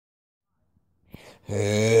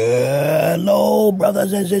Hello,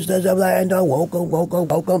 brothers and sisters of land.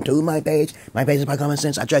 Welcome to my page. My page is by common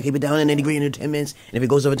sense. I try to keep it down in the degree in 10 minutes. And if it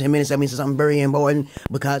goes over 10 minutes, that means it's something very important.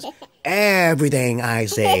 Because everything I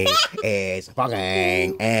say is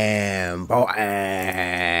fucking important.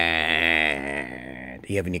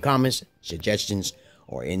 Do you have any comments, suggestions,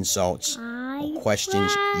 or insults, or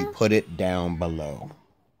questions? You put it down below.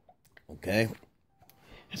 Okay?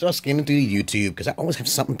 So I was scanning through YouTube because I always have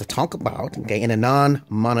something to talk about, okay, in a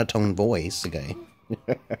non-monotone voice, okay.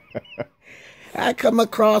 I come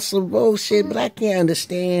across some bullshit, but I can't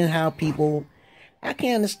understand how people, I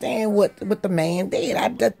can't understand what the man did.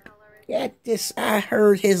 I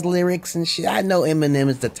heard his lyrics and shit. I know Eminem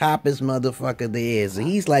is the toppest motherfucker there is.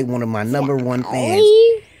 He's like one of my #1 fans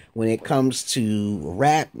when it comes to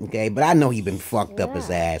rap, okay, but I know he been fucked up his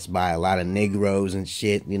ass by a lot of Negroes and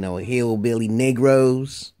shit, you know, hillbilly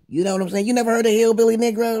Negroes. You know what I'm saying? You never heard of hillbilly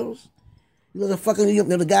Negroes? You know the fucking, you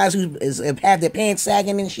know, the guys who have their pants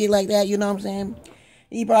sagging and shit like that, you know what I'm saying?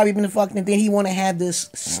 He probably been fucked and then he want to have this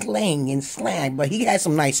slang, but he had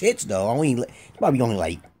some nice hits though. Probably only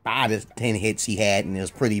like 5 to 10 hits he had, and it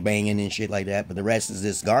was pretty banging and shit like that, but the rest is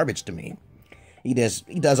just garbage to me. He does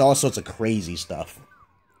all sorts of crazy stuff.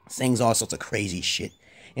 Sings all sorts of crazy shit.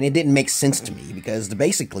 And it didn't make sense to me because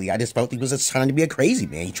basically I just felt he was just trying to be a crazy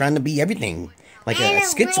man. He's trying to be everything. Like a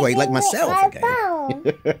schizoid like myself, okay?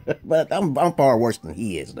 But I'm far worse than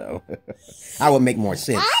he is, though. I would make more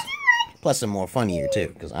sense. Plus I'm more funnier, too,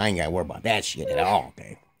 because I ain't got to worry about that shit at all,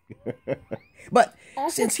 okay? But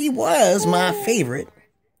since he was my favorite,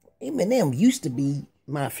 Eminem used to be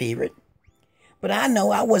my favorite. But I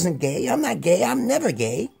know I wasn't gay. I'm not gay. I'm never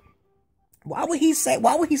gay. Why would he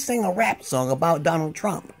sing a rap song about Donald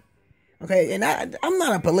Trump? Okay, and I'm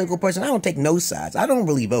not a political person. I don't take no sides. I don't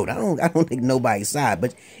really vote. I don't take nobody's side.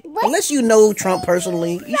 But unless you know Trump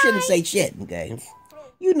personally, you shouldn't say shit, okay?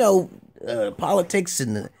 You know, politics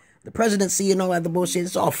and the presidency and all that other bullshit,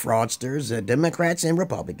 it's all fraudsters, Democrats and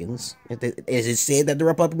Republicans. As it said that the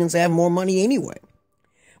Republicans have more money anyway.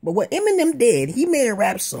 But what Eminem did, he made a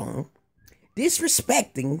rap song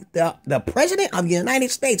disrespecting the president of the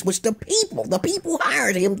United States, which the people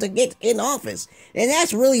hired him to get in office. And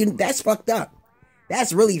that's fucked up.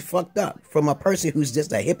 That's really fucked up from a person who's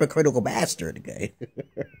just a hypocritical bastard, okay?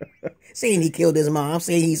 Saying he killed his mom,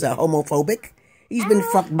 saying he's a homophobic. He's been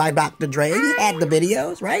fucked by Dr. Dre. He had the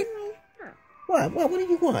videos, right? What do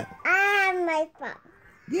you want? I have my phone.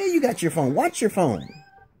 Yeah, you got your phone. Watch your phone.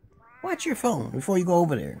 Watch your phone before you go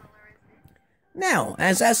over there. Now,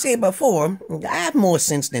 as I said before, I have more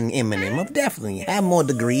sense than Eminem. I definitely have more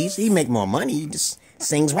degrees. He make more money. He just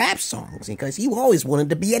sings rap songs because he always wanted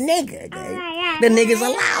to be a nigga, okay? The niggas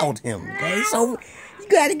allowed him, okay? So you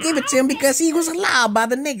gotta give it to him because he was allowed by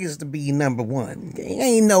the niggas to be #1. Okay?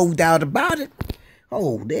 Ain't no doubt about it.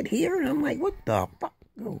 Hold it here. And I'm like, what the fuck?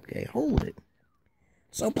 Okay, hold it.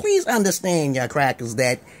 So please understand, y'all crackers,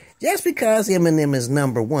 that just because Eminem is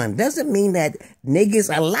 #1 doesn't mean that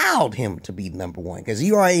niggas allowed him to be #1. Because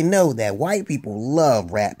you already know that white people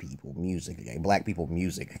love rap people music, okay? Black people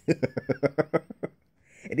music.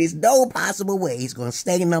 There's no possible way he's going to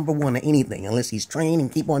stay #1 of anything unless he's trained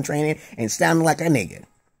and keep on training and sounding like a nigga.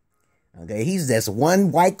 Okay, he's just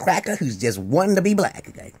one white cracker who's just wanting to be black,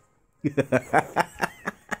 okay?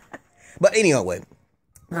 But anyway,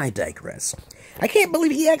 I digress. I can't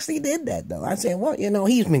believe he actually did that, though. I said, well, you know,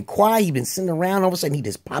 he's been quiet. He's been sitting around. All of a sudden, he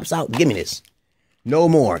just pops out. Give me this. No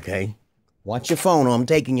more, okay? Watch your phone or I'm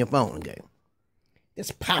taking your phone, okay?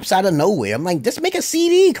 Just pops out of nowhere. I'm like, just make a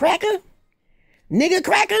CD, cracker. Nigga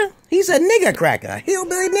cracker? He's a nigga cracker. A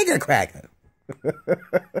hillbilly nigga cracker.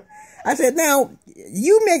 I said, now,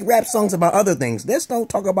 you make rap songs about other things. Let's don't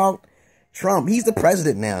talk about Trump. He's the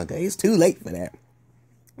president now, okay? It's too late for that.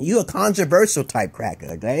 You a controversial type cracker,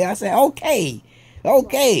 okay? I said, okay.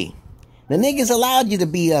 The niggas allowed you to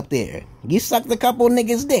be up there. You sucked a couple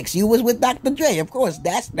niggas' dicks. You was with Dr. Dre, of course.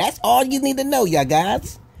 That's all you need to know, y'all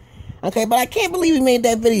guys. Okay, but I can't believe he made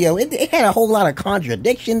that video. It had a whole lot of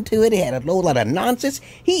contradiction to it. It had a whole lot of nonsense.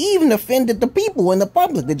 He even offended the people in the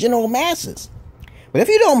public, the general masses. But if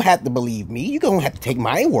you don't have to believe me, you're going to have to take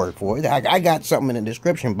my word for it. I got something in the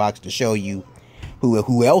description box to show you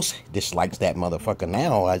who else dislikes that motherfucker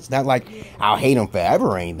now. It's not like I'll hate him forever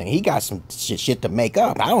or anything. He got some shit to make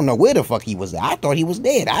up. I don't know where the fuck he was. I thought he was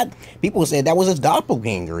dead. People said that was his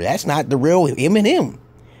doppelganger. That's not the real Eminem.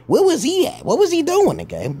 Where was he at? What was he doing,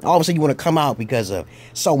 okay? All of a sudden you want to come out because of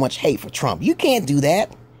so much hate for Trump. You can't do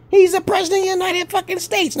that. He's the president of the United fucking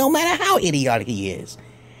States, no matter how idiotic he is.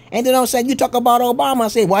 And then all of a sudden you talk about Obama. I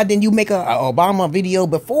say, why didn't you make a Obama video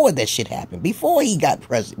before that shit happened? Before he got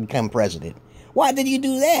become president? Why did you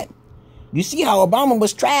do that? You see how Obama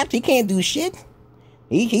was trapped? He can't do shit.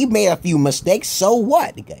 He made a few mistakes. So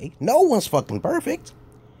what? Okay, no one's fucking perfect.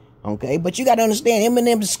 Okay, but you gotta understand,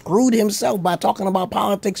 Eminem screwed himself by talking about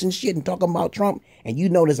politics and shit and talking about Trump. And you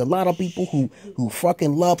know there's a lot of people who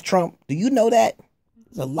fucking love Trump. Do you know that?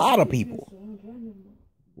 There's a lot of people.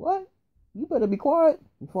 What? You better be quiet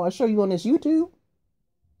before I show you on this YouTube.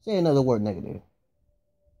 Say another word negative.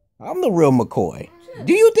 I'm the real McCoy.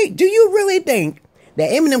 Do you really think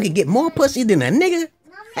that Eminem can get more pussy than a nigga?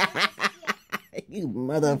 You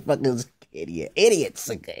motherfuckers, idiots,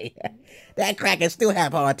 okay? That cracker still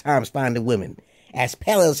have hard times finding women, as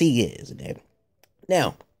pale as he is, okay?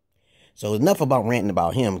 Now, so enough about ranting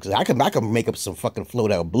about him, because I could make up some fucking flow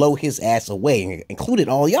that would blow his ass away, including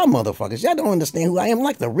all y'all motherfuckers. Y'all don't understand who I am,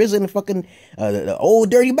 like the risen fucking the old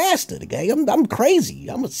dirty bastard, okay? I'm crazy.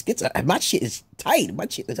 I'm a schizo. My shit is tight. I'm a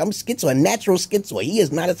schizo, a natural schizoid. He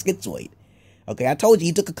is not a schizoid. Okay, I told you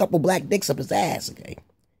he took a couple black dicks up his ass, okay?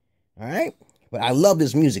 All right? But I love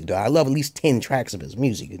his music, though. I love at least 10 tracks of his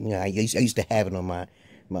music. You know, I used to have it on my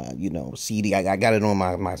CD. I got it on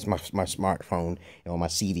my smartphone, on my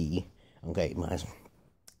CD. Okay, my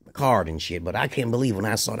card and shit. But I can't believe when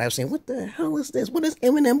I saw that, I was saying, what the hell is this? What is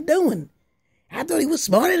Eminem doing? I thought he was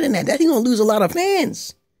smarter than that. He gonna lose a lot of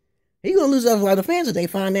fans. He gonna lose a lot of fans if they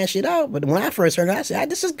find that shit out. But when I first heard it, I said,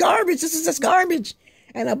 this is garbage. This is just garbage.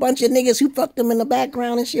 And a bunch of niggas who fucked them in the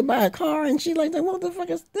background and shit by a car and shit like that. What the fuck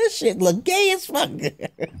is this shit? Look gay as fuck.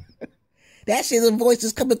 That shit, the voice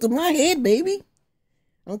is coming through my head, baby.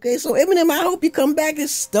 Okay, so Eminem, I hope you come back and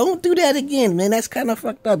don't do that again, man. That's kind of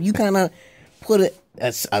fucked up. You kind of put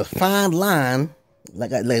a fine line,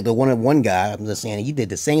 like the one guy. I'm just saying, he did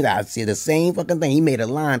the same. I said the same fucking thing. He made a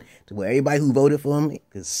line to where everybody who voted for him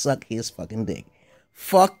could suck his fucking dick.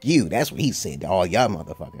 Fuck you. That's what he said to all y'all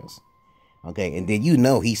motherfuckers. Okay, and then you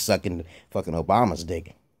know he's sucking fucking Obama's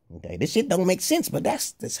dick. Okay, this shit don't make sense, but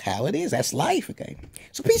that's how it is. That's life, okay?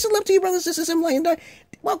 So peace and love to you, brothers and sisters.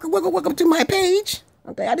 Welcome to my page.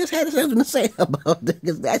 Okay, I just had something to say about that,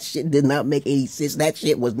 because that shit did not make any sense. That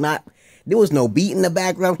shit was not, there was no beat in the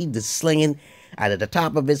background. He just slinging out of the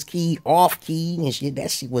top of his key, off key and shit. That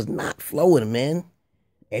shit was not flowing, man.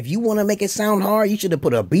 If you want to make it sound hard, you should have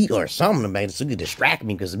put a beat or something, man, so you could distract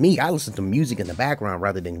me. Because I listen to music in the background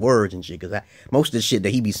rather than words and shit. Because most of the shit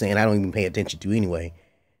that he be saying, I don't even pay attention to anyway.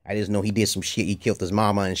 I just know he did some shit. He killed his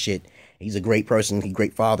mama and shit. He's a great person. He's a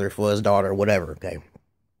great father for his daughter, whatever, okay?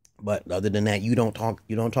 But other than that, you don't talk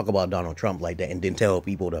about Donald Trump like that and then tell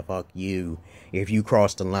people to fuck you if you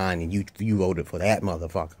crossed the line and you voted for that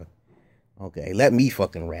motherfucker. Okay, let me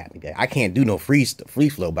fucking rap. Okay, I can't do no free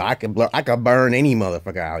flow, but I can burn any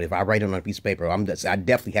motherfucker out if I write it on a piece of paper. I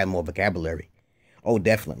definitely have more vocabulary. Oh,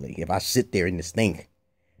 definitely. If I sit there and just think,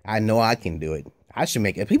 I know I can do it. I should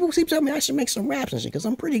make it. People keep telling me I should make some raps and shit because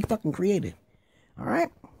I'm pretty fucking creative. All right.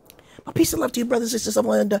 My peace and love to you, brothers and sisters.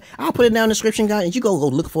 I'll put it down in the description, guys, and you go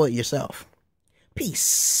look for it yourself. Peace.